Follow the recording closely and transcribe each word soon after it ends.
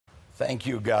Thank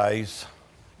you guys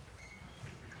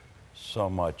so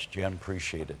much, Jen.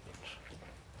 Appreciate it.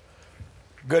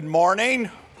 Good morning.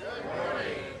 Good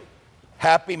morning.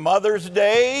 Happy Mother's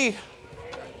Day.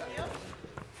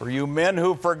 For you men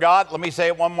who forgot, let me say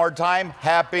it one more time.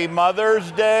 Happy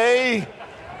Mother's Day.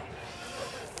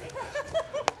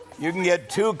 You can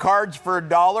get 2 cards for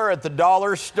 $1 at the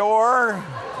dollar store.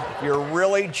 If you're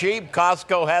really cheap,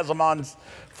 Costco has them on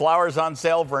flowers on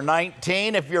sale for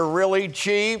 $19 if you're really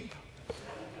cheap.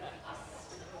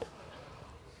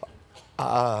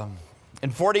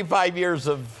 In 45 years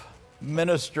of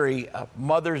ministry,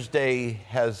 Mother's Day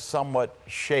has somewhat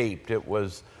shaped. It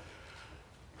was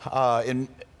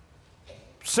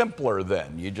simpler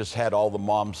then. You just had all the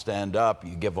moms stand up,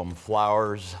 you give them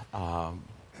flowers.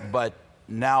 But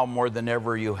now more than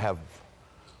ever, you have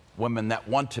women that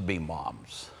want to be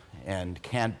moms and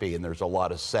can't be, and there's a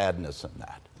lot of sadness in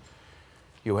that.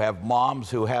 You have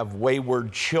moms who have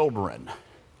wayward children,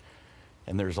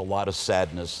 and there's a lot of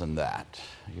sadness in that.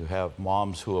 You have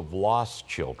moms who have lost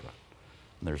children,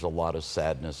 and there's a lot of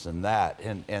sadness in that.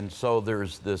 And so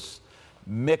there's this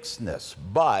mixedness.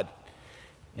 But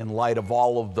in light of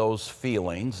all of those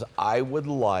feelings, I would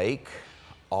like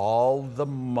all the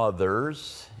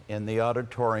mothers in the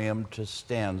auditorium to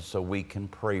stand so we can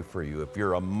pray for you. If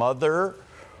you're a mother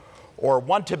or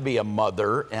want to be a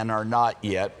mother and are not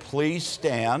yet, please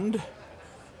stand.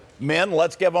 Men,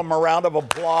 let's give them a round of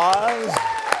applause.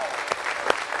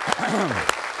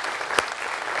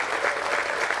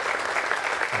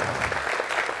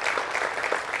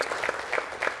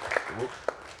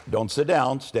 Don't sit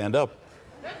down, stand up.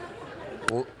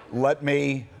 Let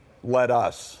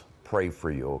us pray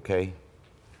for you, okay?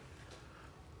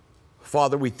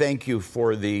 Father, we thank you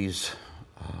for these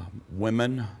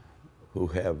women who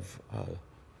have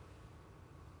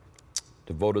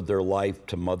devoted their life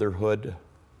to motherhood.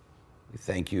 We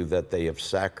thank you that they have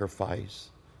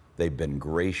sacrificed, they've been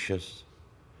gracious,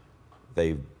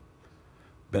 they've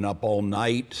been up all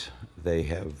night, they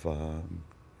have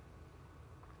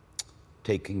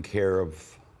taken care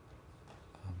of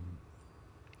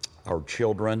our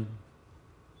children,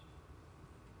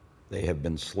 they have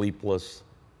been sleepless,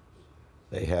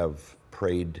 they have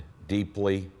prayed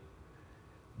deeply.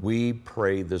 We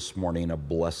pray this morning a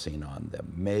blessing on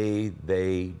them. May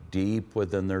they, deep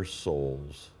within their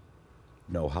souls,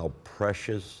 know how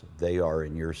precious they are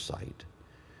in your sight.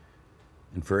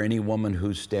 And for any woman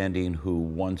who's standing who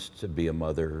wants to be a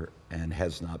mother and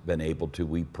has not been able to,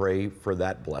 we pray for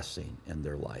that blessing in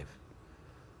their life.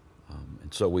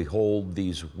 And so we hold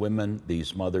these women,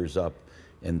 these mothers up,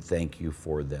 and thank you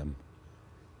for them.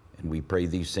 And we pray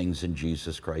these things in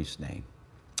Jesus Christ's name.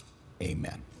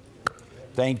 Amen.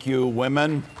 Thank you,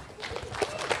 women.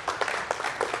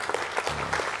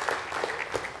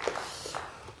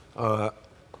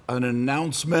 An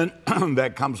announcement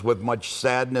that comes with much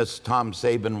sadness. Tom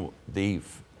Sabin, the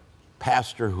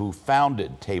pastor who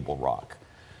founded Table Rock,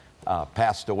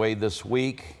 passed away this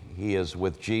week. He is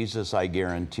with Jesus, I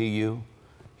guarantee you.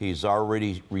 He's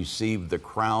already received the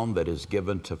crown that is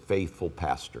given to faithful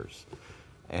pastors.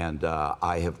 And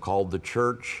I have called the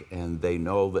church, and they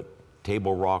know that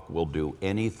Table Rock will do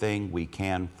anything we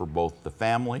can for both the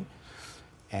family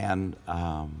and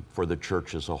for the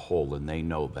church as a whole, and they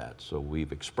know that. So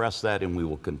we've expressed that, and we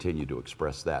will continue to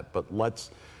express that. But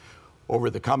let's, over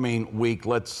the coming week,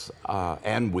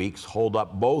 and weeks, hold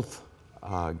up both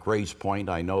Grace Point.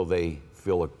 I know they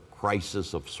feel a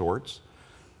crisis of sorts.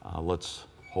 Let's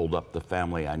hold up the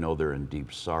family. I know they're in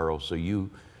deep sorrow. So you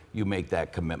make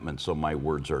that commitment so my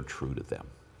words are true to them.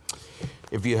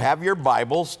 If you have your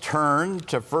Bibles, turn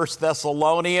to 1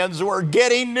 Thessalonians. We're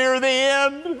getting near the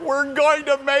end. We're going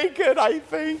to make it, I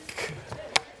think.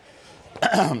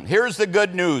 Here's the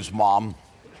good news, Mom.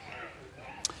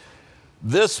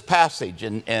 This passage,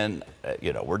 and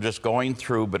you know, we're just going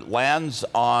through, but lands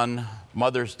on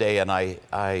Mother's Day, and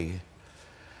I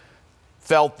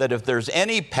felt that if there's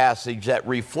any passage that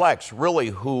reflects really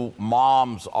who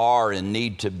moms are and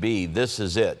need to be, this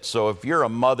is it. So if you're a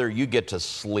mother, you get to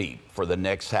sleep for the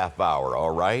next half hour, all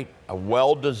right? A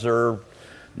well-deserved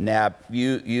nap.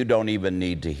 You don't even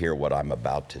need to hear what I'm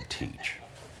about to teach.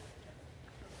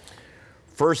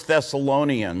 1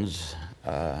 Thessalonians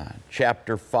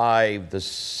chapter 5, the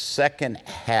second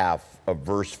half of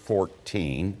verse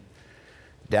 14,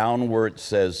 down where it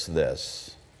says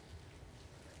this: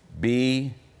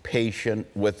 be patient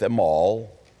with them all.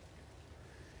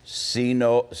 See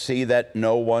that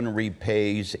no one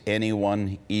repays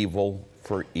anyone evil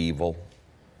for evil,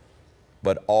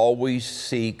 but always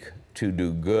seek to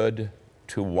do good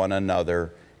to one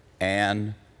another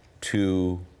and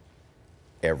to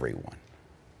everyone.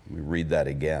 Let me read that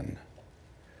again.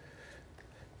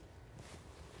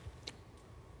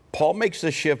 Paul makes a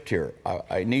shift here.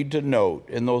 I need to note,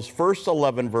 in those first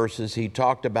 11 verses, he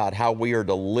talked about how we are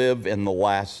to live in the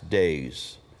last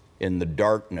days, in the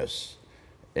darkness,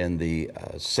 in the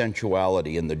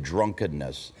sensuality, in the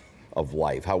drunkenness of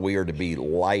life, how we are to be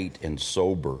light and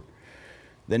sober.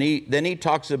 Then he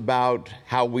talks about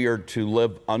how we are to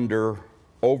live under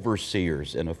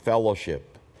overseers in a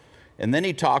fellowship. And then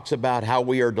he talks about how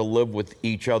we are to live with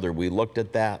each other. We looked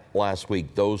at that last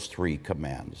week, those 3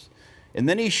 commands. And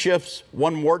then he shifts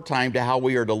one more time to how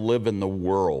we are to live in the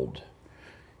world.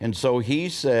 And so he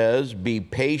says, be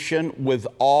patient with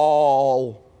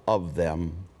all of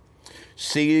them.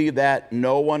 See that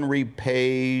no one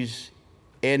repays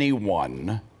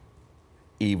anyone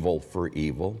evil for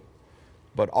evil,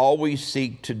 but always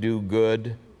seek to do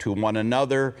good to one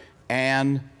another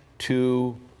and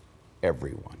to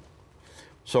everyone.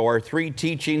 So our 3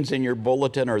 teachings in your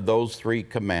bulletin are those 3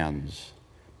 commands.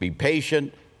 Be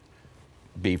patient,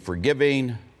 be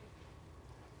forgiving,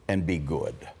 and be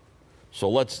good. So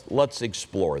let's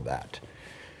explore that.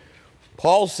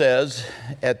 Paul says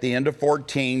at the end of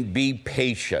 14, be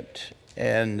patient.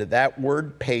 And that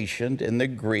word patient in the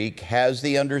Greek has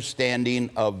the understanding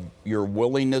of your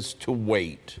willingness to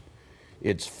wait.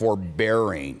 It's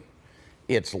forbearing.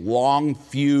 It's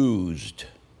long-fused.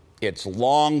 It's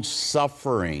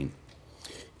long-suffering.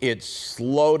 It's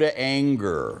slow to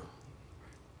anger.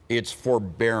 It's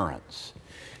forbearance.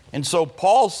 And so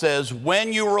Paul says,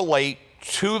 when you relate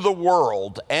to the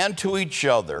world and to each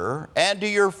other and to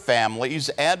your families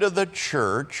and to the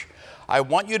church, I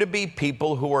want you to be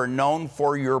people who are known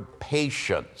for your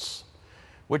patience,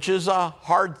 which is a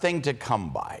hard thing to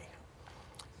come by.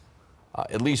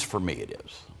 At least for me it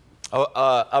is.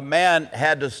 A man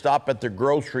had to stop at the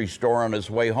grocery store on his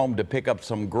way home to pick up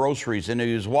some groceries, and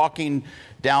he was walking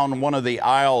down one of the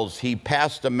aisles. He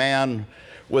passed a man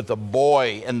with a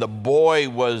boy, and the boy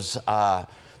was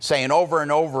saying over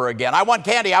and over again, I want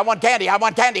candy, I want candy, I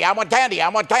want candy, I want candy, I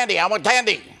want candy, I want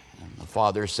candy. And the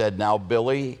father said, now,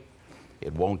 Billy,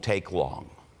 it won't take long.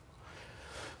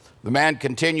 The man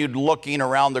continued looking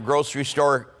around the grocery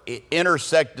store,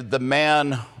 intersected the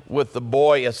man with the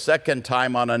boy a second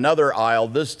time on another aisle.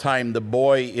 This time the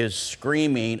boy is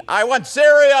screaming, I want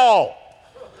cereal!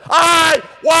 I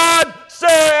want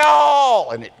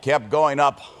cereal! And it kept going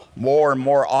up more and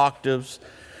more octaves.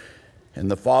 And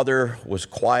the father was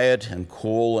quiet and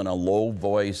cool, and a low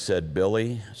voice said,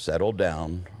 Billy, settle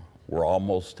down. We're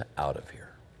almost out of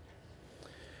here.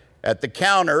 At the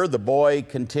counter, the boy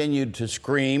continued to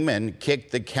scream and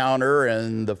kick the counter,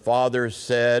 and the father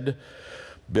said,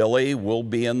 Billy, we'll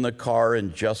be in the car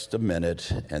in just a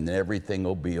minute, and everything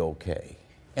will be okay.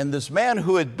 And this man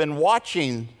who had been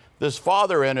watching this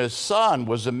father and his son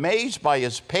was amazed by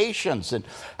his patience. And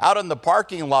out in the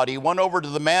parking lot, he went over to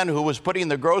the man who was putting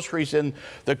the groceries in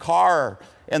the car.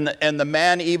 And the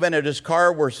man, even at his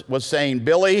car, was saying,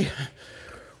 Billy,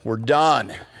 we're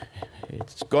done.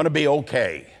 It's going to be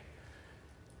okay.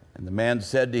 And the man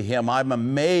said to him, I'm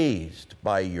amazed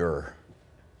by your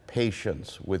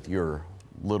patience with your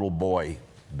little boy,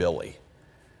 Billy.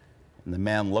 And the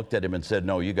man looked at him and said,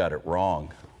 no, you got it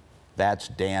wrong. That's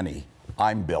Danny.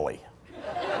 I'm Billy.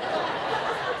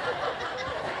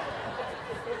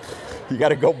 You got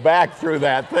to go back through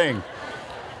that thing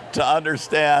to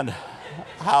understand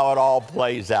how it all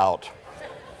plays out.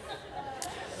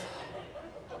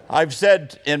 I've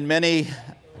said in many,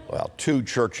 two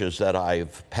churches that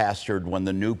I've pastored, when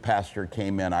the new pastor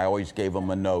came in, I always gave them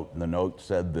a note, and the note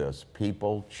said this: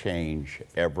 people change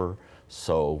ever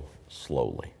so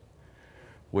slowly,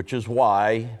 which is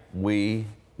why we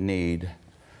need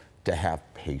to have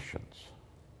patience.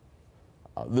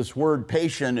 This word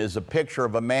patient is a picture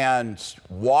of a man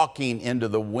walking into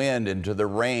the wind, into the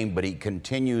rain, but he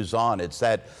continues on. It's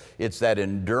that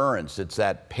endurance, it's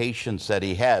that patience that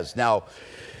he has. Now,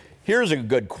 here's a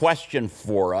good question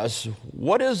for us.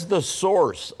 What is the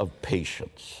source of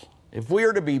patience? If we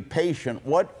are to be patient,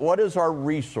 what is our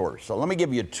resource? So let me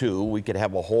give you two. We could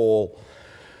have a whole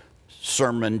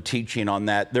sermon teaching on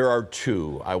that. There are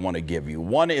two I want to give you.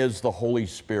 One is the Holy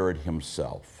Spirit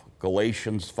himself.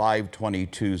 Galatians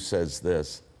 5:22 says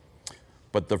this: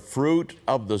 but the fruit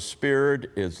of the Spirit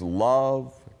is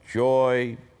love,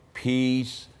 joy,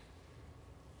 peace,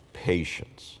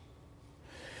 patience.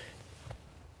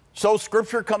 So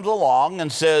Scripture comes along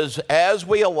and says, as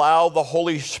we allow the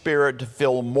Holy Spirit to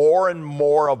fill more and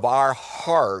more of our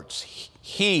hearts,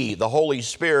 He, the Holy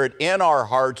Spirit in our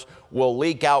hearts, will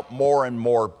leak out more and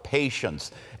more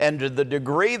patience. And to the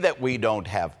degree that we don't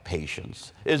have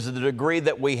patience is the degree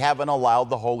that we haven't allowed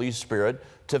the Holy Spirit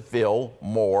to fill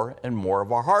more and more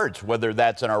of our hearts, whether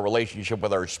that's in our relationship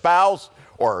with our spouse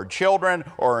or our children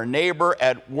or our neighbor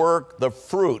at work. The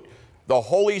fruit, the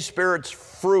Holy Spirit's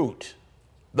fruit,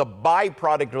 the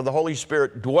byproduct of the Holy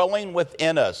Spirit dwelling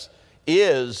within us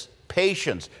is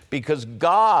patience, because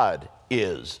God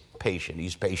is patient.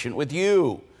 He's patient with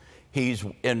you. He's,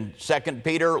 in 2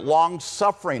 Peter,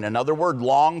 long-suffering. Another word,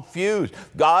 long-fused.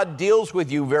 God deals with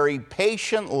you very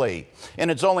patiently. And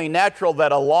it's only natural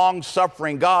that a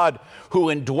long-suffering God who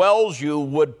indwells you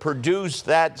would produce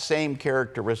that same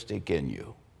characteristic in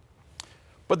you.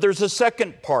 But there's a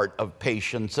second part of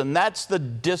patience, and that's the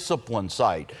discipline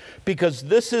side, because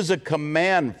this is a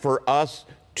command for us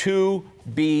to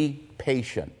be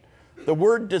patient. The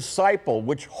word disciple,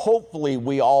 which hopefully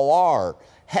we all are,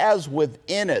 has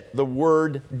within it the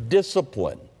word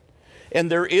discipline. And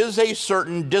there is a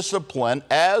certain discipline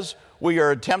as we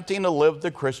are attempting to live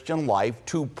the Christian life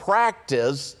to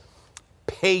practice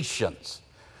patience.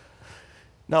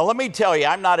 Now, let me tell you,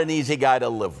 I'm not an easy guy to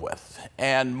live with.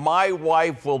 And my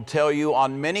wife will tell you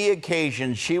on many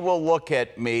occasions, she will look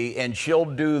at me and she'll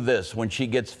do this when she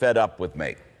gets fed up with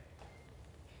me.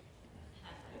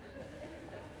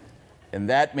 And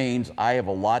that means I have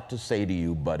a lot to say to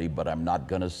you, buddy, but I'm not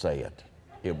going to say it.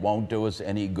 It won't do us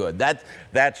any good.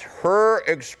 That's her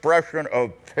expression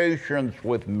of patience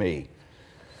with me.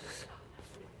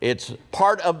 It's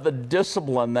part of the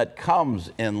discipline that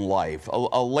comes in life.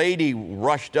 A lady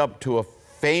rushed up to a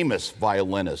famous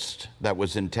violinist that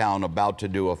was in town about to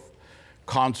do a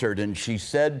concert, and she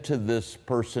said to this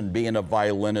person, being a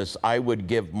violinist, "I would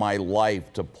give my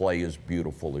life to play as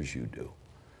beautiful as you do."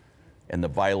 And the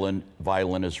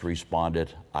violinist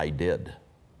responded, "I did."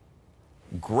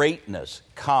 Greatness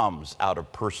comes out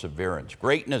of perseverance.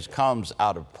 Greatness comes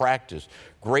out of practice.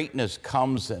 Greatness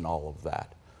comes in all of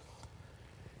that.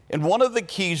 And one of the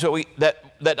keys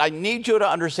that I need you to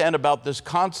understand about this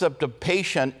concept of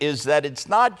patience is that it's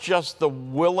not just the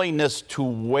willingness to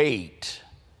wait.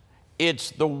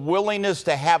 It's the willingness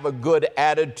to have a good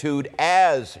attitude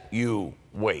as you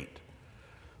wait.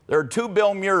 There are two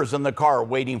Bill Muirs in the car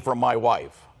waiting for my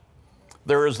wife.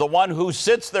 There is the one who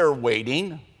sits there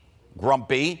waiting,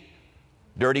 grumpy,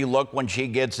 dirty look when she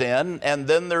gets in, and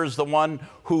then there's the one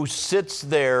who sits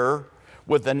there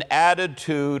with an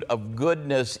attitude of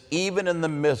goodness even in the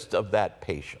midst of that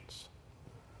patience.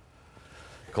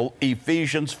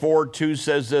 Ephesians 4:2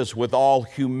 says this, "With all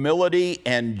humility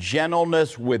and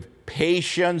gentleness, with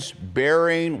patience,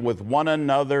 bearing with one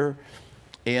another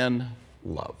in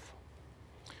love."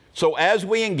 So as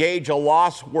we engage a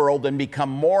lost world and become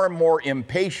more and more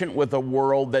impatient with a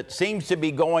world that seems to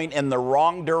be going in the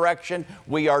wrong direction,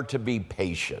 we are to be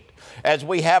patient. As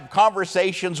we have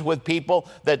conversations with people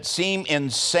that seem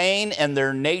insane in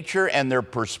their nature and their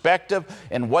perspective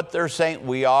and what they're saying,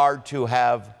 we are to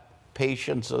have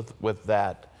patience with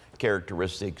that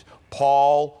characteristics.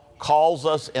 Paul calls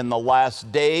us in the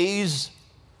last days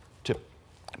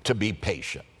to be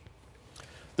patient.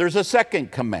 There's a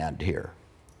second command here.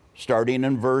 Starting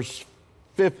in verse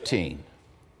 15,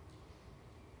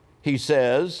 he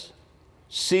says,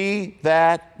 "See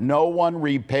that no one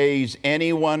repays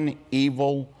anyone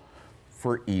evil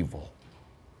for evil."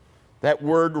 That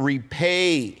word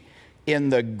repay in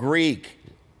the Greek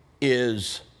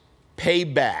is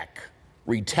payback,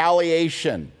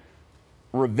 retaliation,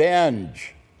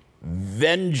 revenge,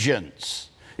 vengeance.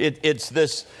 It's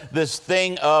this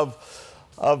thing of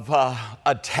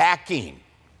attacking.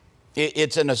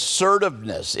 It's an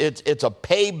assertiveness. It's a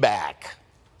payback.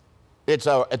 It's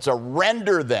a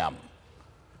render them.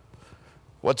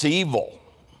 What's evil?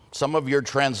 Some of your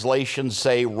translations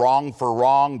say wrong for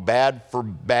wrong, bad for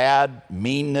bad,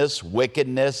 meanness,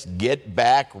 wickedness, get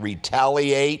back,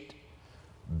 retaliate,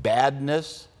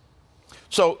 badness.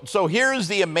 So here's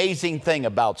the amazing thing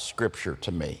about Scripture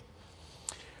to me.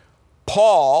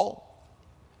 Paul,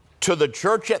 to the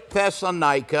church at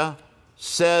Thessalonica,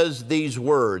 says these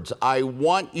words, "I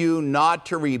want you not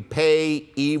to repay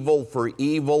evil for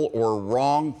evil or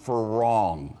wrong for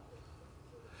wrong."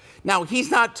 Now,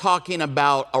 he's not talking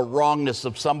about a wrongness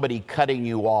of somebody cutting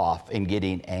you off and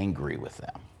getting angry with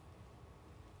them.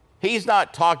 He's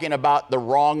not talking about the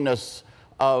wrongness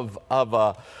of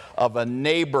a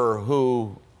neighbor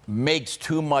who makes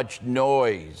too much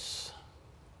noise.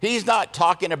 He's not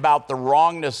talking about the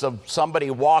wrongness of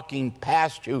somebody walking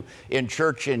past you in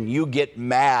church and you get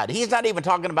mad. He's not even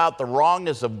talking about the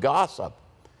wrongness of gossip.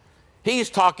 He's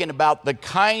talking about the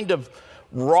kind of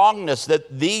wrongness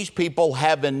that these people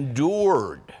have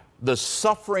endured, the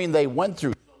suffering they went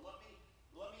through. So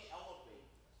let me elevate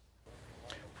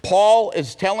this. Paul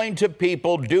is telling to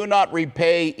people, do not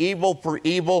repay evil for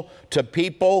evil to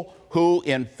people who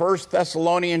in 1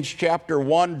 Thessalonians chapter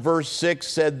 1, verse 6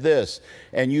 said this,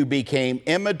 "And you became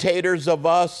imitators of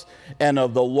us and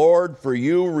of the Lord, for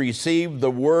you received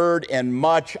the word in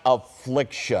much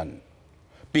affliction."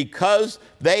 Because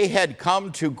they had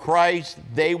come to Christ,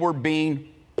 they were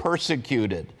being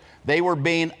persecuted. They were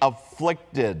being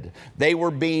afflicted. They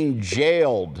were being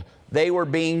jailed. They were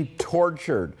being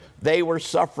tortured. They were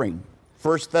suffering.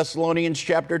 1 Thessalonians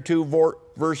chapter 2,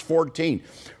 verse 14.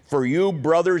 "For you,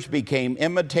 brothers, became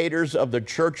imitators of the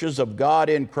churches of God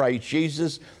in Christ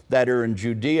Jesus that are in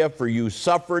Judea, for you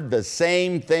suffered the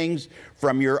same things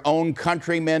from your own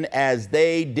countrymen as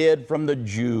they did from the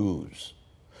Jews."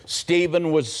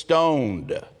 Stephen was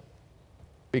stoned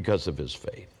because of his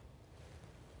faith.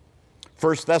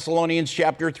 1 Thessalonians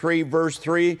chapter 3, verse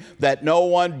 3, "that no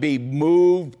one be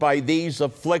moved by these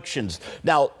afflictions."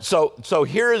 Now, so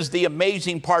here is the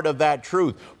amazing part of that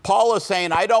truth. Paul is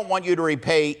saying, I don't want you to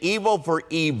repay evil for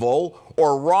evil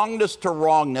or wrongness to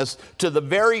wrongness to the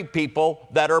very people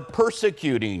that are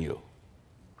persecuting you,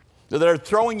 that are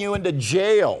throwing you into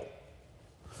jail,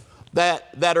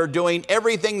 that are doing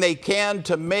everything they can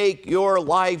to make your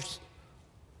lives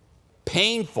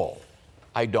painful.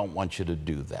 I don't want you to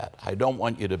do that. I don't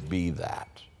want you to be that.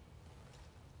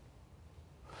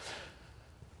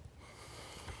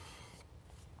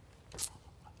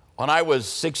 When I was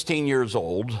 16 years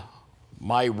old,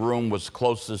 my room was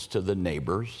closest to the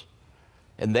neighbors,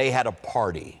 and they had a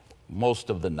party most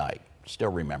of the night.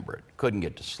 Still remember it. Couldn't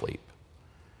get to sleep.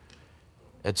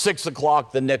 At 6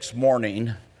 o'clock the next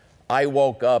morning, I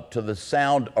woke up to the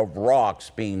sound of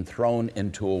rocks being thrown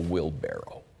into a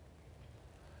wheelbarrow.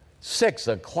 6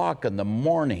 o'clock in the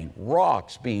morning,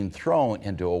 rocks being thrown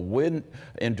into a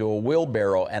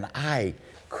wheelbarrow, and I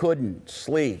couldn't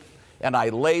sleep. And I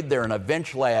laid there, and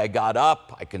eventually I got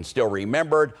up. I can still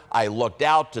remember it. I looked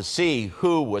out to see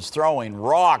who was throwing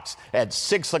rocks at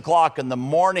 6 o'clock in the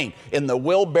morning in the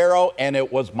wheelbarrow, and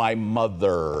it was my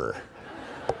mother.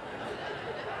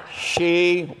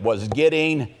 She was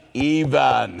getting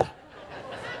even.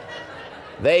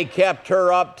 They kept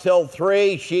her up till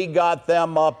 3. She got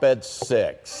them up at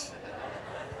 6.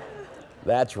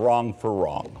 That's wrong for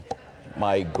wrong.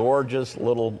 My gorgeous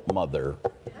little mother.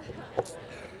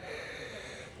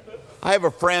 I have a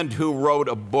friend who wrote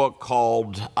a book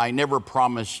called "I Never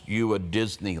Promised You a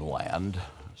Disneyland,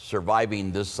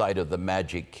 Surviving This Side of the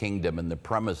Magic Kingdom." And the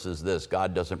premise is this: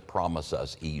 God doesn't promise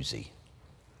us easy.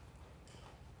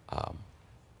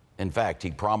 In fact, He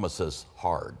promises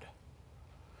hard.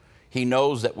 He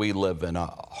knows that we live in a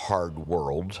hard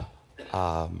world,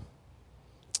 and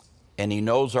He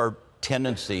knows our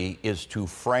tendency is to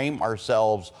frame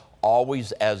ourselves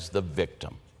always as the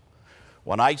victim.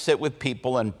 When I sit with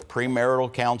people in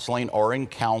premarital counseling or in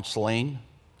counseling,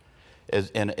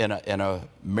 in a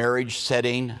marriage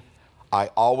setting, I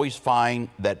always find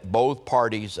that both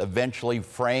parties eventually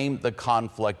frame the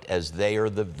conflict as they are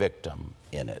the victim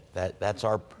in it. That's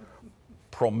our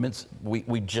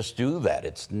we just do that.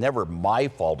 It's never my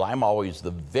fault. I'm always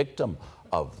the victim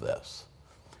of this.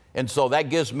 And so that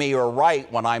gives me a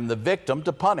right, when I'm the victim,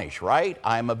 to punish, right?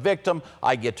 I'm a victim,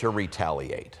 I get to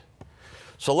retaliate.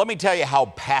 So let me tell you how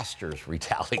pastors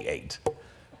retaliate.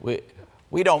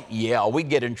 We don't yell. We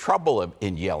get in trouble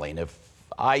in yelling. If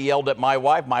I yelled at my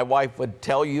wife would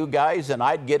tell you guys, and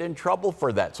I'd get in trouble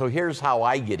for that. So here's how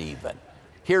I get even.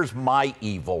 Here's my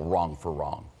evil wrong for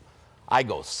wrong. I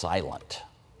go silent.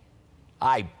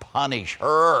 I punish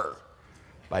her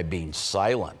by being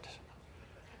silent.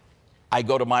 I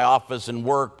go to my office and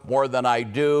work more than I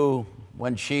do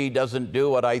when she doesn't do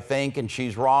what I think and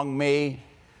she's wronged me.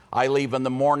 I leave in the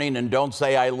morning and don't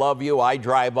say I love you. I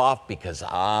drive off because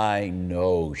I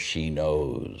know she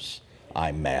knows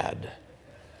I'm mad.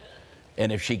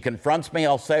 And if she confronts me,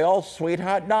 I'll say, "Oh,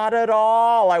 sweetheart, not at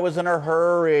all. I was in a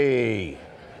hurry."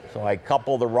 So I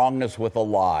couple the wrongness with a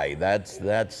lie. That's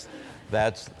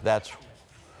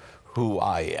who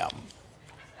I am.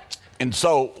 And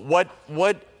so what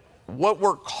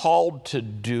we're called to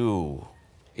do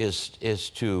is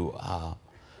to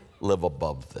live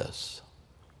above this.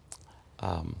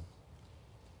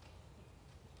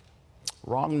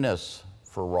 Wrongness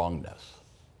for wrongness.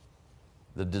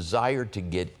 The desire to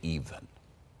get even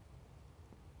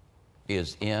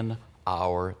is in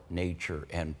our nature.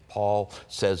 And Paul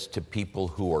says to people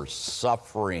who are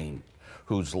suffering,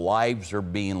 whose lives are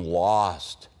being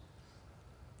lost,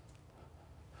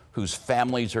 whose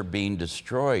families are being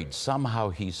destroyed, somehow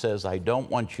he says, I don't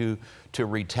want you to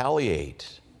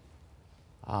retaliate.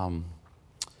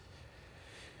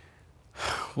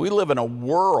 We live in a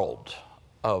world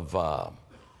of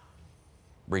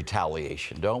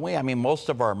retaliation, don't we? I mean, most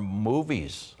of our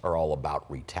movies are all about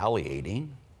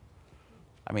retaliating.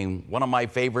 I mean, one of my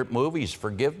favorite movies,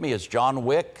 forgive me, is John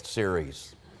Wick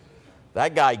series.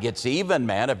 That guy gets even,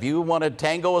 man. If you want to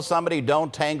tangle with somebody,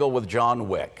 don't tangle with John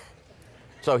Wick.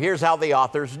 So here's how the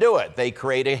authors do it. They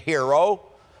create a hero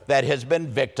that has been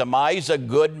victimized, a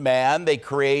good man. They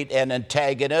create an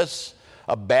antagonist,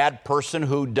 a bad person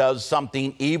who does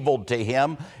something evil to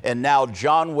him. And now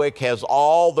John Wick has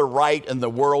all the right in the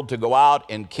world to go out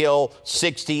and kill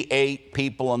 68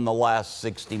 people in the last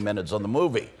 60 minutes of the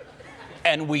movie.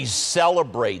 And we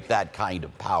celebrate that kind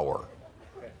of power.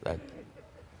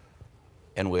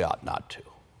 And we ought not to.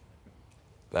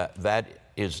 That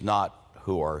is not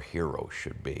who our hero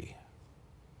should be.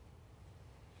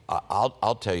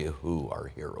 I'll tell you who our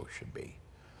hero should be.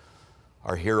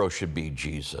 Our hero should be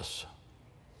Jesus.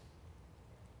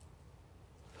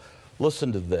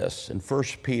 Listen to this. In 1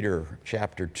 Peter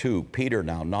chapter 2, Peter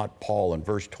now, not Paul, in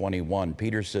verse 21,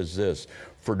 Peter says this,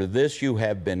 "For to this you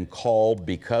have been called,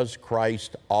 because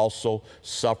Christ also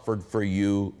suffered for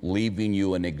you, leaving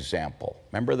you an example."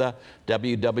 Remember the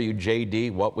WWJD,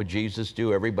 what would Jesus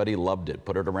do? Everybody loved it.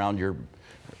 Put it around your,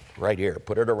 right here.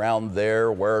 Put it around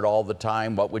there, wear it all the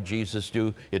time. What would Jesus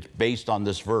do? It's based on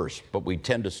this verse, but we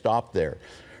tend to stop there.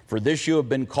 "For this you have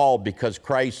been called, because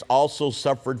Christ also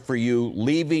suffered for you,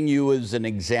 leaving you as an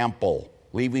example,"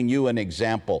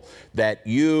 that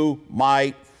you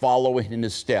might follow in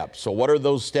his steps. So what are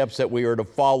those steps that we are to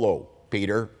follow,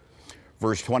 Peter?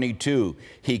 Verse 22,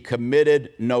 "He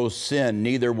committed no sin,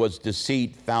 neither was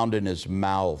deceit found in his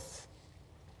mouth.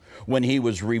 When he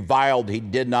was reviled, he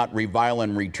did not revile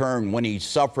in return. When he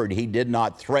suffered, he did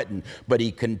not threaten, but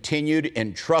he continued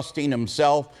entrusting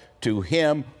himself to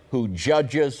him who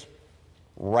judges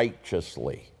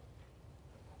righteously."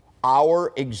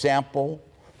 Our example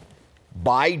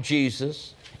by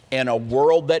Jesus in a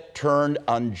world that turned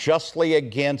unjustly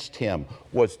against him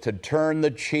was to turn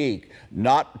the cheek,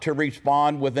 not to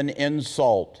respond with an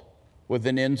insult,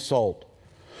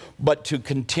 but to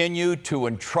continue to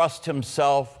entrust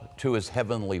himself to his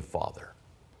heavenly Father.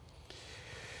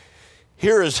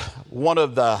 Here is one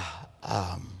of the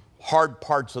hard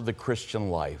parts of the Christian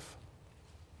life.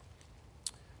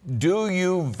 Do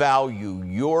you value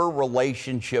your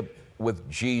relationship with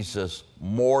Jesus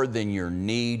more than your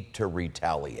need to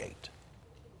retaliate?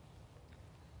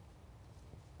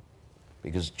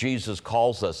 Because Jesus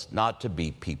calls us not to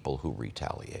be people who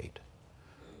retaliate.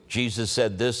 Jesus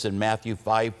said this in Matthew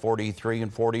 5:43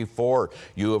 and 44.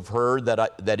 "You have heard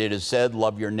that it is said,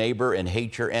 'Love your neighbor and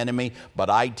hate your enemy,'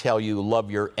 but I tell you, love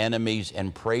your enemies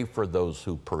and pray for those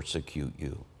who persecute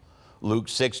you." Luke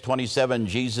 6:27,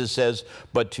 Jesus says,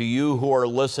 "But to you who are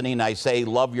listening, I say,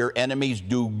 love your enemies,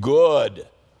 do good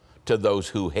to those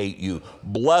who hate you,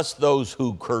 bless those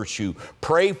who curse you,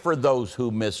 pray for those who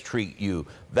mistreat you."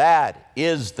 That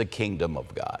is the kingdom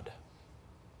of God.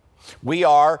 We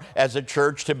are, as a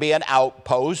church, to be an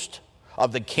outpost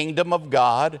of the kingdom of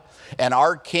God, and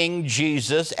our King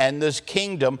Jesus and this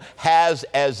kingdom has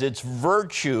as its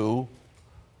virtue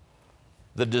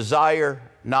the desire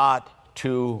not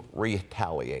to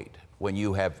retaliate when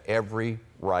you have every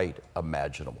right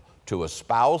imaginable. To a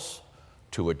spouse,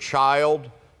 to a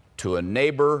child, to a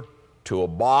neighbor, to a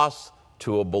boss,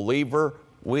 to a believer,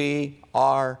 we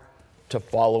are to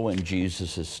follow in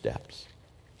Jesus' steps.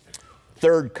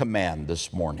 Third command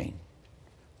this morning,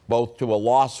 both to a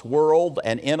lost world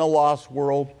and in a lost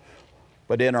world,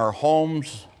 but in our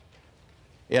homes,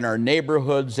 in our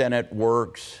neighborhoods, and at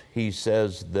works, he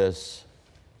says this: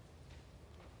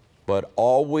 "But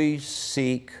always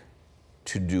seek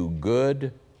to do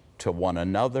good to one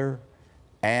another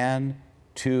and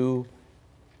to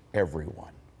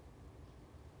everyone."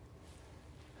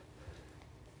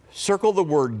 Circle the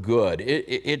word good.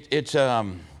 It's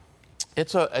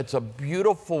a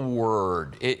beautiful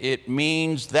word. It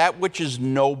means that which is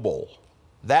noble,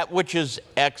 that which is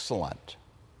excellent,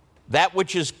 that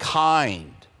which is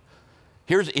kind.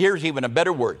 Here's even a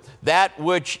better word: that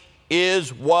which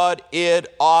is what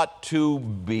it ought to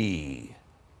be.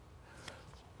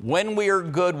 When we are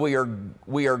good, we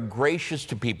are gracious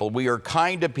to people, we are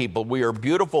kind to people, we are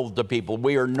beautiful to people,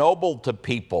 we are noble to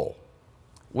people.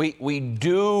 We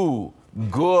do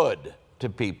good to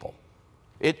people.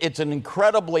 It's an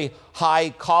incredibly high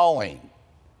calling.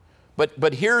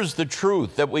 But here's the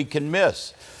truth that we can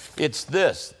miss. It's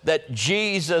this, that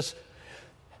Jesus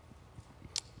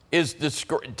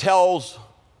tells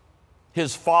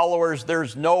his followers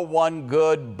there's no one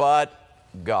good but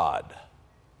God.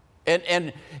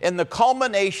 And the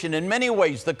culmination, in many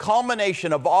ways, the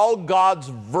culmination of all God's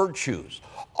virtues,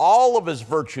 all of his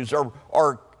virtues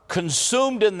are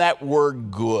consumed in that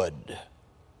word good.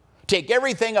 Take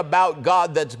everything about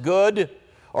God that's good,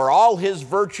 or all his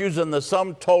virtues and the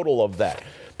sum total of that.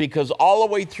 Because all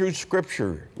the way through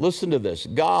Scripture, listen to this,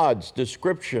 God's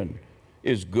description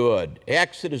is good.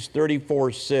 Exodus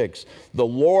 34:6, the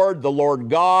Lord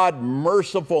God,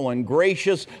 merciful and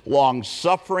gracious,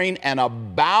 long-suffering and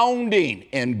abounding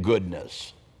in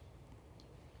goodness.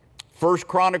 1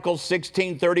 Chronicles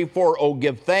 16:34, oh,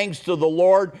 give thanks to the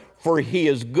Lord, for he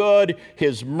is good,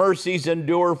 his mercies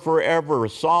endure forever.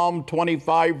 Psalm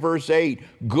 25, verse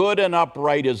 8, good and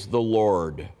upright is the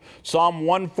Lord. Psalm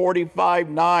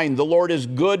 145:9, the Lord is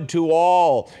good to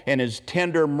all, and his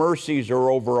tender mercies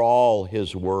are over all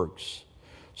his works.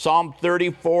 Psalm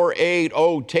 34:8,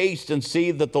 oh, taste and see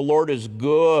that the Lord is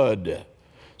good.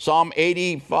 Psalm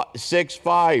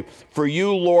 86:5, for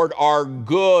you, Lord, are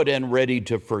good and ready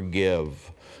to forgive.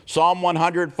 Psalm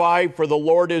 105, for the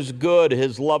Lord is good,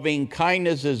 his loving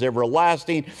kindness is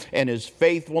everlasting, and his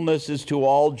faithfulness is to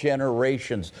all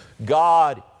generations.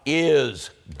 God is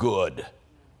good.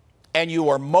 And you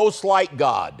are most like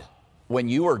God when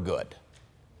you are good.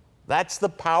 That's the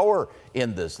power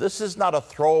in this. This is not a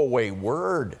throwaway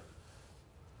word.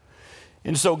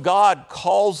 And so God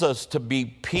calls us to be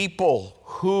people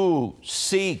who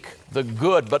seek the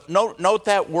good. But note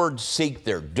that word seek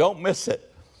there. Don't miss it.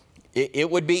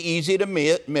 It would be easy to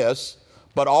miss,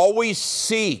 but always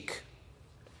seek.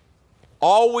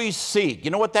 Always seek.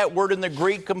 You know what that word in the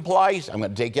Greek implies? I'm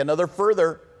going to take you another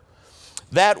further.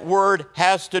 That word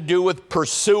has to do with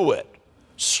pursue it,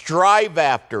 strive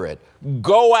after it,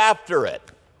 go after it.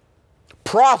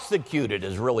 Prosecute it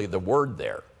is really the word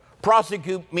there.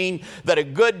 Prosecute means that a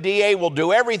good DA will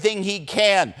do everything he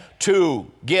can to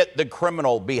get the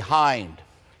criminal behind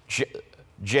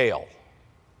jail.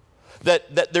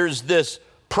 That there's this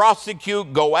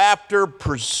prosecute, go after,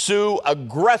 pursue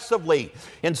aggressively.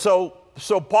 And so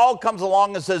Paul comes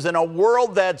along and says, in a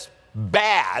world that's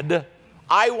bad,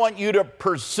 I want you to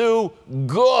pursue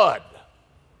good.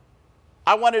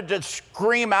 I want it to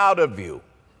scream out of you.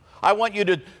 I want you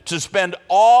to spend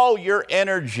all your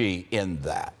energy in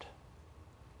that.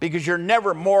 Because you're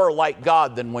never more like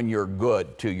God than when you're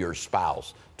good to your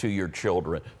spouse, to your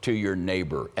children, to your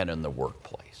neighbor, and in the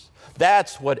workplace.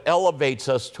 That's what elevates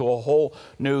us to a whole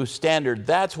new standard.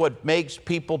 That's what makes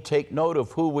people take note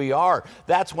of who we are.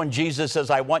 That's when Jesus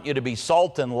says, I want you to be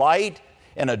salt and light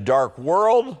in a dark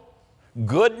world.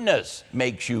 Goodness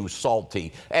makes you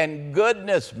salty, and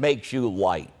goodness makes you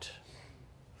light.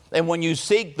 And when you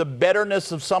seek the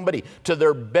betterness of somebody to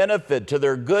their benefit, to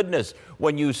their goodness,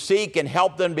 when you seek and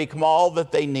help them become all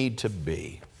that they need to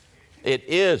be, it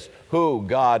is who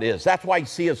God is. That's why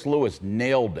C.S. Lewis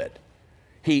nailed it.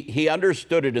 He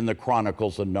understood it in the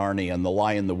Chronicles of Narnia and The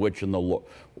Lion, the Witch, and the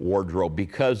Wardrobe,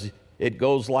 because it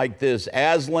goes like this.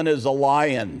 Aslan is a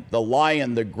lion,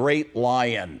 the great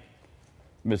lion,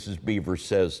 Mrs. Beaver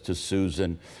says to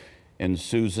Susan. And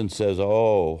Susan says,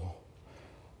 oh,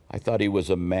 I thought he was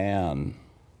a man.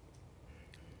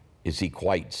 Is he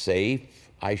quite safe?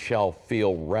 I shall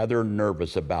feel rather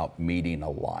nervous about meeting a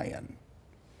lion.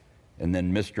 And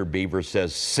then Mr. Beaver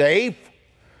says, safe?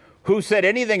 Who said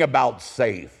anything about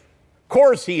safe? Of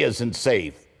course he isn't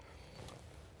safe.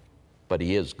 But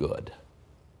he is good.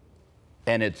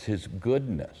 And it's his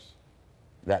goodness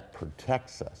that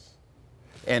protects us.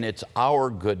 And it's our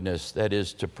goodness that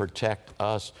is to protect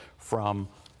us from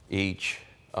each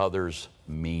other's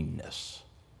meanness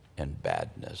and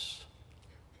badness.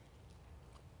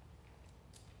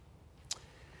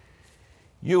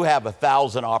 You have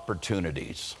 1,000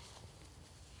 opportunities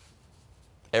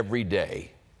every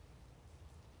day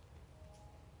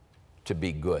to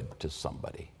be good to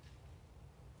somebody.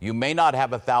 You may not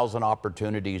have 1,000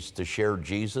 opportunities to share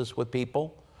Jesus with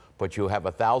people, but you have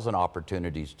 1,000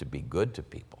 opportunities to be good to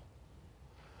people.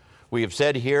 We have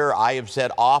said here, I have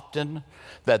said often,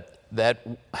 that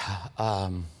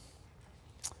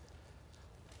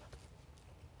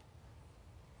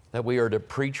we are to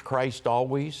preach Christ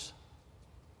always,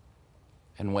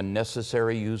 and when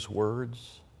necessary, use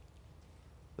words,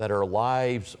 that our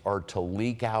lives are to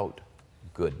leak out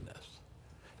goodness.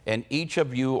 And each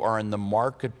of you are in the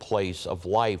marketplace of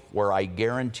life where I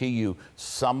guarantee you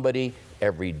somebody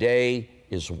every day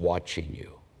is watching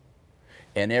you.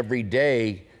 And every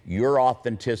day, your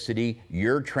authenticity,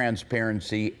 your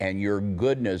transparency, and your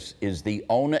goodness is the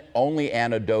only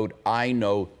antidote I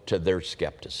know to their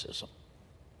skepticism.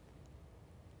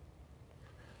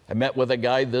 I met with a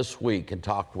guy this week and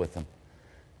talked with him.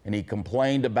 And he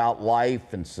complained about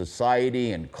life and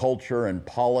society and culture and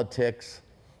politics.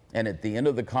 And at the end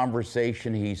of the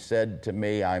conversation, he said to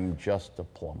me, I'm just a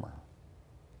plumber.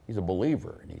 He's a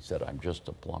believer. And he said, I'm just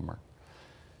a plumber.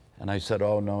 And I said,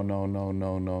 oh, no, no, no,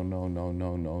 no, no, no, no,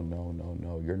 no, no, no, no,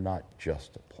 no. You're not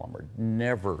just a plumber.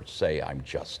 Never say I'm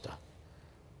just a.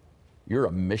 You're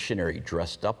a missionary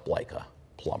dressed up like a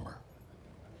plumber.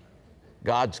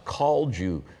 God's called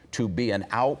you to be an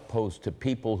outpost to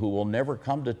people who will never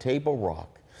come to Table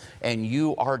Rock. And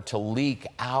you are to leak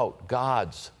out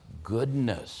God's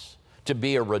goodness, to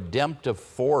be a redemptive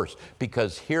force.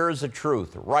 Because here's the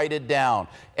truth, write it down.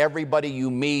 Everybody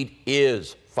you meet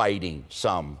is fighting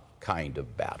some kind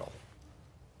of battle.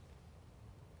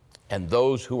 And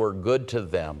those who are good to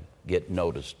them get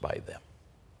noticed by them.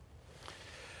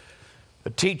 A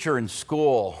teacher in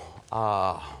school,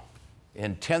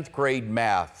 in 10th grade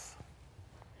math,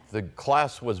 the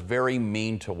class was very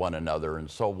mean to one another. And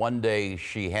so one day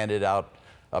she handed out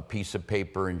a piece of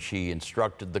paper and she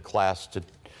instructed the class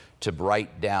to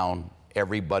write down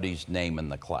everybody's name in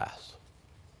the class.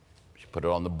 She put it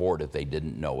on the board if they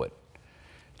didn't know it.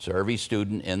 So every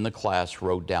student in the class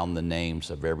wrote down the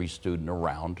names of every student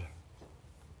around,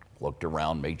 looked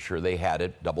around, made sure they had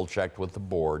it, double-checked with the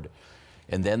board.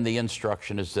 And then the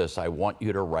instruction is this: I want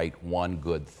you to write one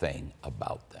good thing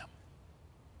about them.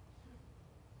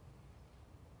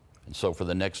 And so for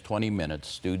the next 20 minutes,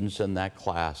 students in that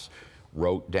class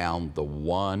wrote down the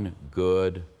one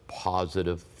good,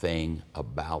 positive thing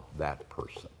about that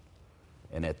person.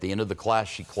 And at the end of the class,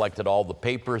 she collected all the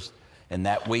papers, and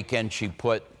that weekend she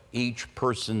put each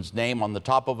person's name on the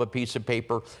top of a piece of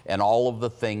paper and all of the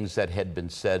things that had been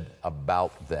said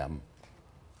about them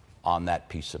on that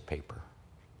piece of paper.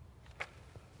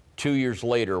 2 years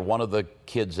later, one of the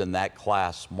kids in that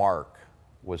class, Mark,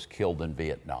 was killed in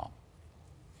Vietnam.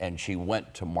 And she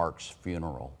went to Mark's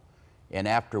funeral. And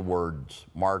afterwards,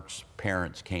 Mark's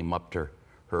parents came up to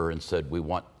her and said, we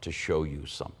want to show you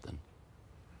something.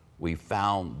 We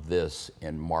found this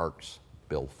in Mark's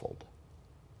billfold.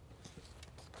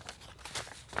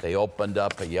 They opened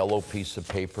up a yellow piece of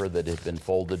paper that had been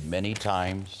folded many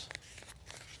times,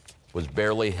 was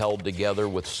barely held together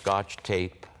with Scotch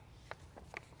tape.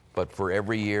 But for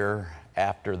every year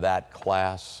after that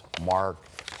class, Mark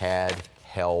had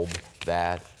held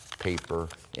that paper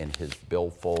in his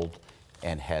billfold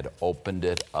and had opened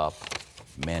it up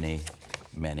many,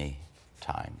 many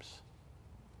times.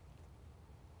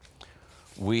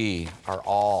 We are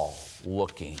all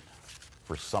looking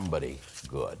for somebody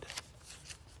good.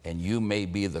 And you may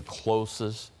be the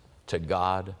closest to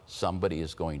God somebody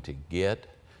is going to get,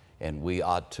 and we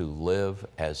ought to live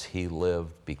as he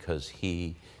lived because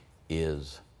he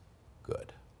is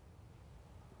good.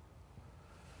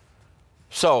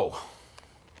 So,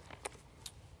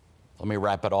 let me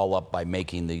wrap it all up by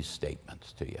making these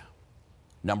statements to you.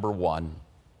 Number one,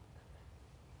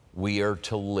 we are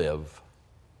to live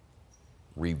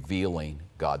revealing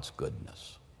God's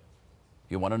goodness.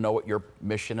 You want to know what your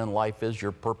mission in life is,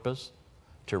 your purpose?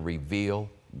 To reveal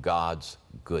God's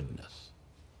goodness.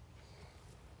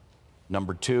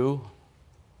 Number two,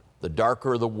 the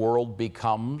darker the world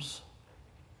becomes,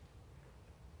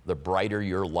 the brighter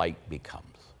your light becomes.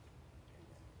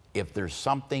 If there's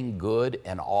something good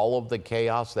in all of the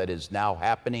chaos that is now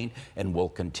happening and will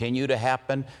continue to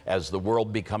happen as the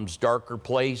world becomes darker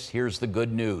place, here's the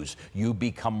good news. You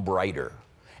become brighter.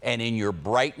 And in your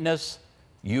brightness,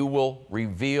 you will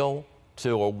reveal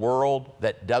to a world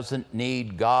that doesn't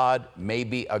need God,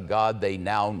 maybe a God they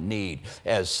now need.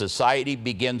 As society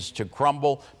begins to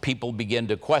crumble, people begin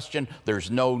to question.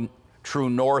 There's no true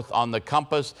north on the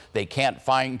compass. They can't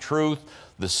find truth.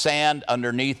 The sand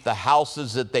underneath the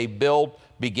houses that they build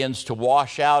begins to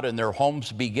wash out and their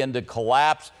homes begin to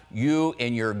collapse. You,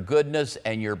 in your goodness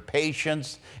and your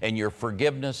patience and your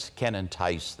forgiveness, can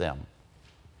entice them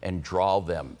and draw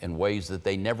them in ways that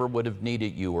they never would have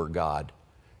needed you or God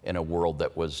in a world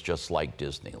that was just like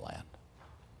Disneyland.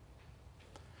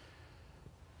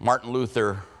 Martin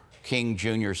Luther King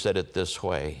Jr. said it this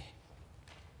way: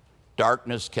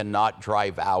 darkness cannot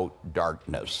drive out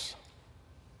darkness.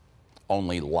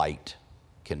 Only light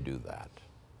can do that.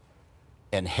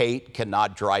 And hate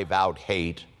cannot drive out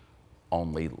hate.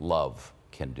 Only love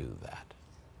can do that.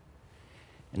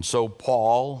 And so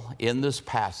Paul, in this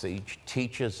passage,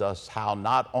 teaches us how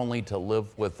not only to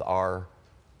live with our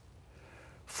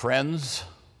friends,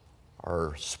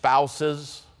 our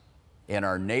spouses, in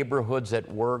our neighborhoods at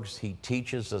work. He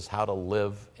teaches us how to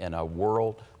live in a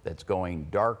world that's going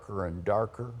darker and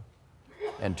darker,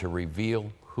 and to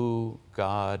reveal who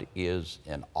God is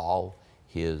in all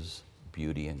his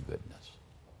beauty and goodness.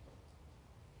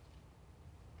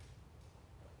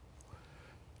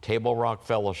 Table Rock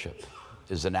Fellowship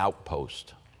is an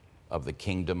outpost of the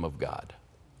kingdom of God.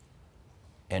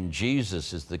 and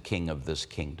Jesus is the king of this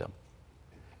kingdom.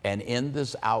 And in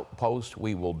this outpost,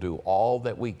 we will do all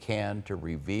that we can to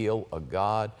reveal a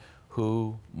God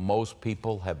who most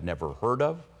people have never heard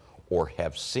of or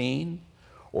have seen,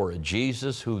 or a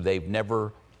Jesus who they've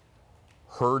never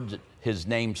heard his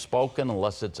name spoken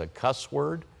unless it's a cuss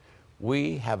word.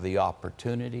 We have the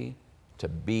opportunity to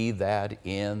be that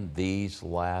in these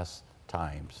last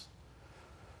times.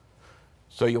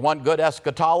 So you want good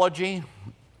eschatology?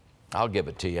 I'll give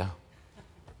it to you.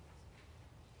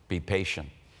 Be patient,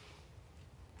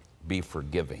 be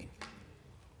forgiving,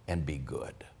 and be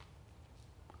good.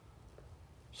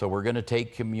 So we're going to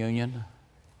take communion.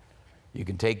 You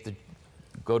can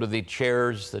go to the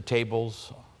chairs, the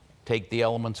tables, take the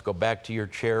elements, go back to your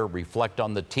chair, reflect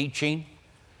on the teaching,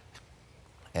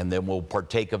 and then we'll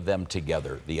partake of them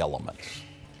together, the elements.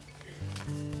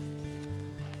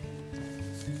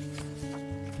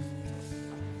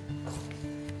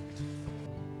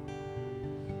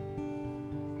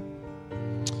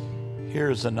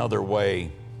 Here's another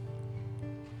way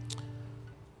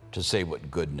to say what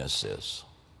goodness is.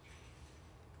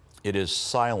 It is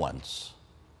silence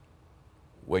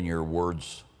when your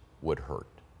words would hurt.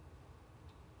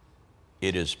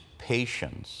 It is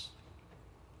patience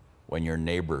when your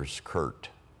neighbor's curt.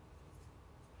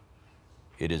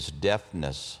 It is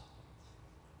deafness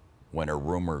when a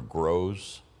rumor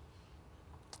grows.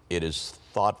 It is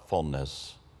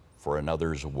thoughtfulness for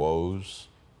another's woes.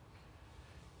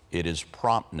 It is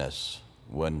promptness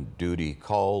when duty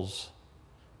calls.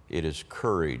 It is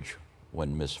courage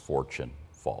when misfortune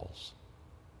falls.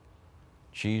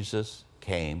 Jesus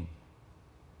came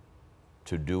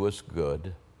to do us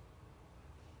good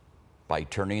by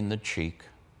turning the cheek,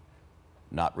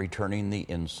 not returning the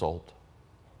insult,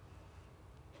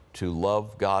 to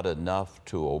love God enough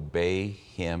to obey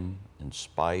him in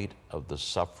spite of the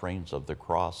sufferings of the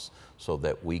cross so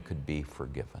that we could be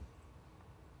forgiven.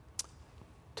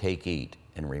 Take, eat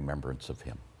in remembrance of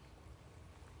him.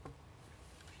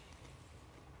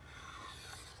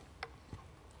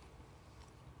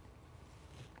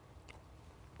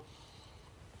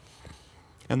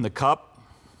 And the cup,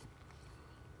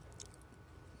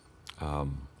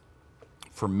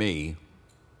 for me,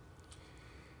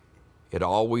 it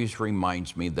always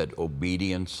reminds me that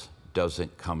obedience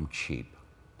doesn't come cheap.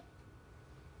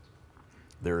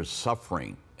 There is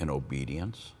suffering in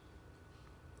obedience.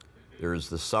 There is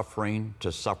the suffering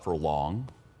to suffer long.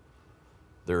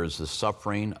 There is the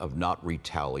suffering of not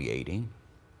retaliating.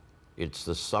 It's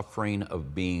the suffering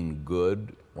of being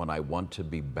good when I want to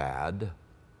be bad.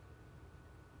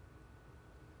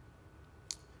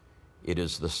 It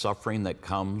is the suffering that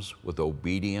comes with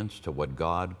obedience to what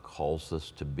God calls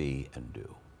us to be and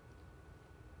do.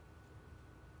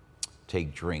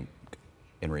 Take, drink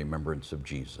in remembrance of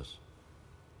Jesus.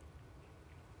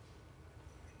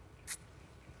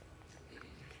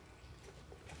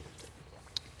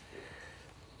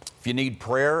 If you need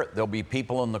prayer, there'll be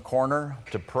people in the corner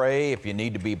to pray. If you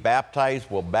need to be baptized,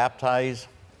 we'll baptize.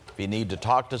 If you need to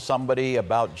talk to somebody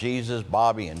about Jesus,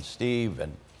 Bobby and Steve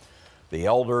and the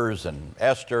elders and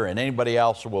Esther and anybody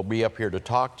else will be up here to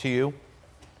talk to you.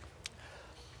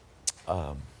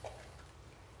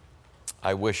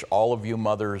 I wish all of you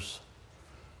mothers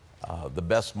the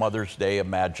best Mother's Day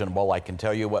imaginable. I can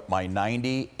tell you what my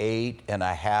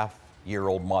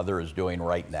 98-and-a-half-year-old mother is doing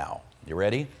right now. You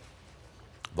ready?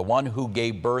 The one who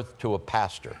gave birth to a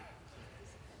pastor.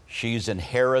 She's in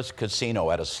Harrah's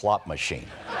Casino at a slot machine.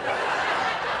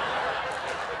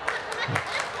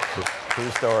 True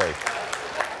story.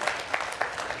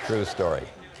 True story.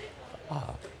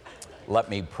 Let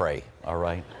me pray, all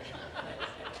right?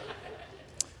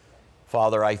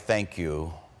 Father, I thank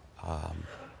you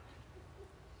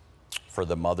for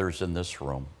the mothers in this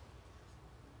room.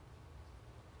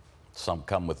 Some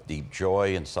come with deep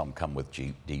joy and some come with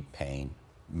deep pain.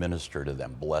 Minister to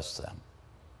them, bless them.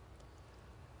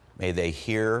 May they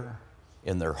hear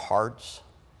in their hearts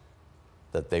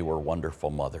that they were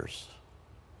wonderful mothers.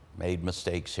 Made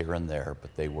mistakes here and there,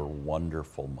 but they were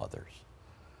wonderful mothers.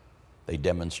 They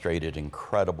demonstrated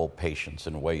incredible patience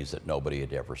in ways that nobody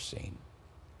had ever seen.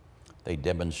 They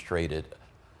demonstrated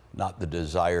not the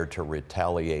desire to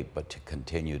retaliate, but to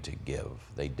continue to give.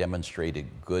 They demonstrated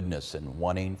goodness in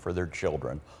wanting for their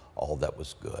children all that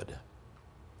was good.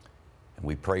 And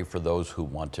we pray for those who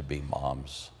want to be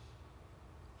moms.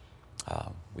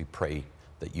 We pray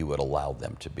that you would allow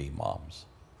them to be moms.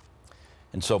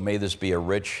 And so may this be a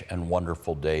rich and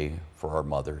wonderful day for our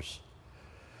mothers.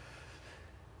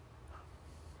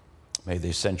 May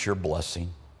they sense your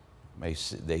blessing. May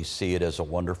they see it as a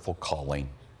wonderful calling.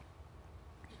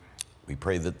 We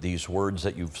pray that these words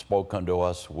that you've spoken to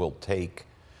us will take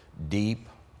deep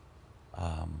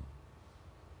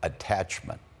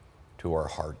attachment to our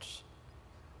hearts,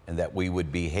 and that we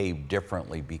would behave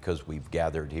differently because we've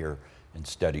gathered here and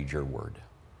studied your word.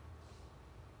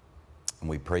 And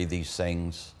we pray these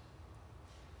things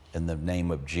in the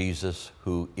name of Jesus,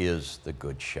 who is the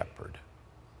Good Shepherd.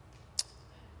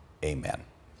 Amen.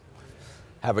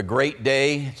 Have a great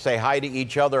day. Say hi to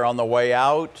each other on the way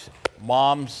out.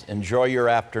 Moms, enjoy your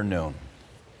afternoon.